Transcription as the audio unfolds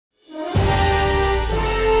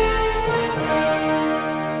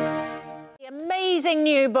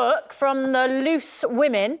new book from the Loose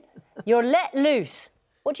Women. You're let loose.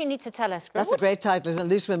 What do you need to tell us, Gloria? That's a great title, isn't it?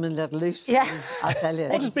 Loose Women Let Loose. Yeah. I'll tell you.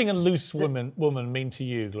 What does being a loose woman mean to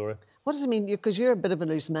you, Gloria? What does it mean? Because you're a bit of a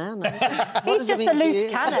loose man. He's just a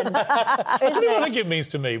loose cannon. I don't know what I think it means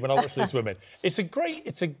to me when I watch Loose Women. It's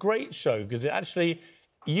a great show because it actually,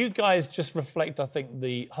 you guys just reflect, I think,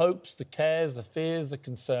 the hopes, the cares, the fears, the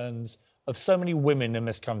concerns of so many women in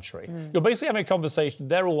this country. You're basically having a conversation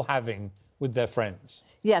they're all having with their friends.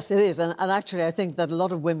 Yes, it is. And actually, I think that a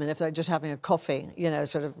lot of women, if they're just having a coffee, you know,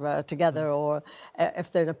 sort of together, or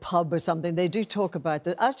if they're in a pub or something, they do talk about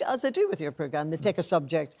it, as they do with your programme. They take a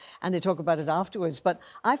subject and they talk about it afterwards. But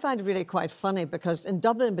I find it really quite funny because in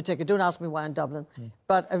Dublin in particular, don't ask me why in Dublin,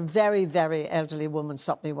 but a very, very elderly woman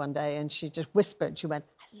stopped me one day and she just whispered, she went,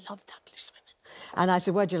 "I love that Loose Women." And I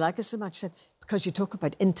said, "Why do you like it so much?" She said, "Because you talk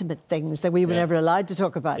about intimate things that we were never allowed to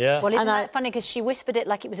talk about." Yeah. Well, isn't that funny? Because she whispered it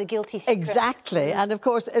like it was a guilty secret. Exactly. And, of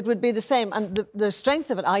course, it would be the same. And the strength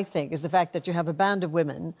of it, I think, is the fact that you have a band of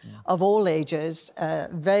women of all ages,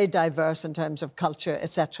 very diverse in terms of culture,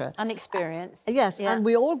 etc. And experience. Yes, and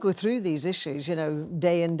we all go through these issues, you know,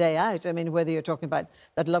 day in, day out. I mean, whether you're talking about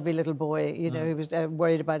that lovely little boy, you know, who was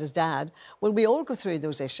worried about his dad. Well, we all go through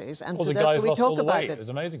those issues. And Well, so the guy therefore we talk about it. It's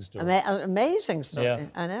an amazing story. Amazing story, Yeah.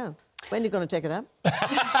 I know. When are you going to take it up?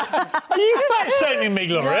 Are you fat-shaming me,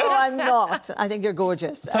 Gloria? No, I'm not. I think you're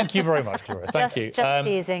gorgeous. Thank you very much, Gloria. Thank you. Just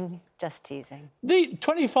teasing. Just teasing. The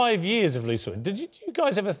 25 years of Loose Women, did you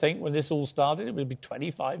guys ever think when this all started it would be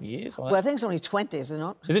 25 years? Well, I think it's only 20, is it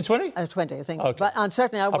not? Is it 20? 20, I think. Okay. But, and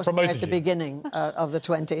certainly I wasn't there at the you. beginning of the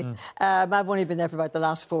 20. I've only been there for about the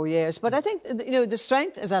last 4 years. But I think, you know, the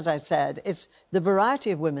strength is, as I said, it's the variety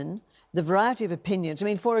of women, the variety of opinions. I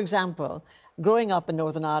mean, for example, growing up in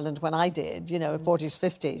Northern Ireland when I did, you know, 40s,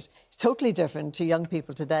 50s, it's totally different to young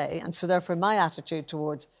people today. And so therefore my attitude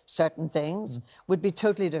towards certain things would be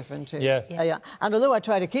totally different too. Yeah. And although I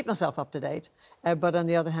try to keep myself up to date, but on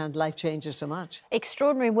the other hand, life changes so much.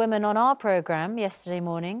 Extraordinary women on our programme yesterday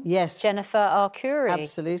morning. Yes. Jennifer Arcuri.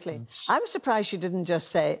 Absolutely. I was surprised she didn't just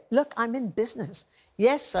say, "Look, I'm in business."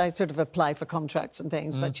 Yes, I sort of apply for contracts and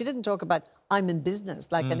things, but she didn't talk about I'm in business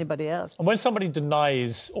like anybody else. And when somebody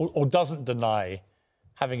denies or doesn't deny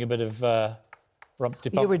having a bit of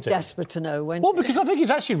rumpty-pumpty... You were desperate to know, weren't Well, you? because I think it's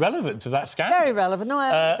actually relevant to that scandal. Very relevant. No, I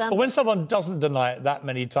understand. But when someone doesn't deny it that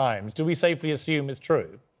many times, do we safely assume it's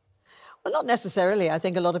true? Well, not necessarily. I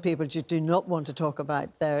think a lot of people just do not want to talk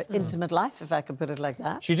about their intimate life, if I can put it like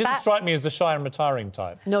that. She didn't strike me as the shy and retiring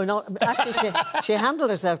type. No, actually, she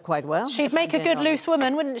handled herself quite well. She'd make a good loose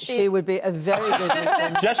woman, wouldn't she? She would be a very good loose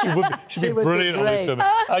woman. She actually would be. She'd be brilliant on Loose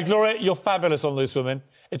Women. Gloria, you're fabulous on Loose Women.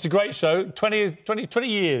 It's a great show. 20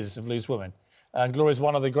 years of Loose Women. And Gloria's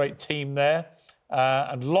one of the great team there.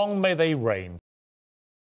 And long may they reign.